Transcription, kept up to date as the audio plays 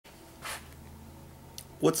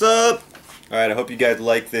What's up? Alright, I hope you guys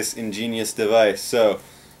like this ingenious device. So,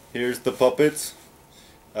 here's the puppets.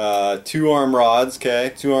 Two arm rods,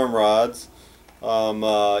 okay? Two arm rods.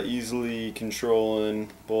 Easily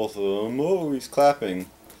controlling both of them. Oh, he's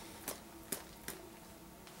clapping.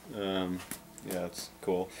 Yeah, that's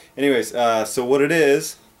cool. Anyways, so what it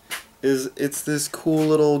is it's this cool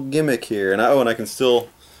little gimmick here. And I can still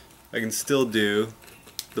do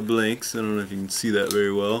the blinks. I don't know if you can see that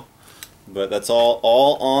very well. But that's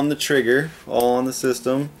all on the trigger, all on the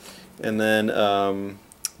system. And then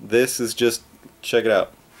this is just, check it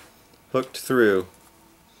out, hooked through.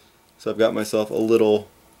 So I've got myself a little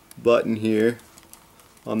button here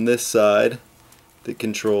on this side that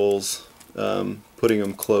controls putting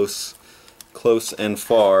them close and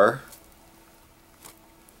far.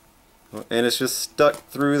 And it's just stuck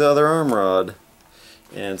through the other arm rod.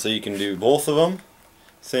 And so you can do both of them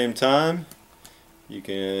same time. You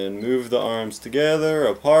can move the arms together,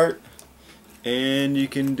 apart, and you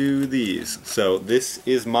can do these. So this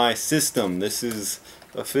is my system. This is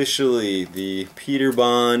officially the Peter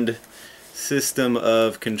Bond system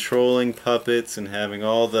of controlling puppets and having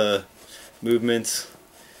all the movements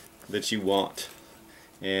that you want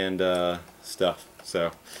and stuff.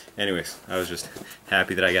 So anyways, I was just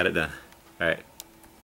happy that I got it done. Alright.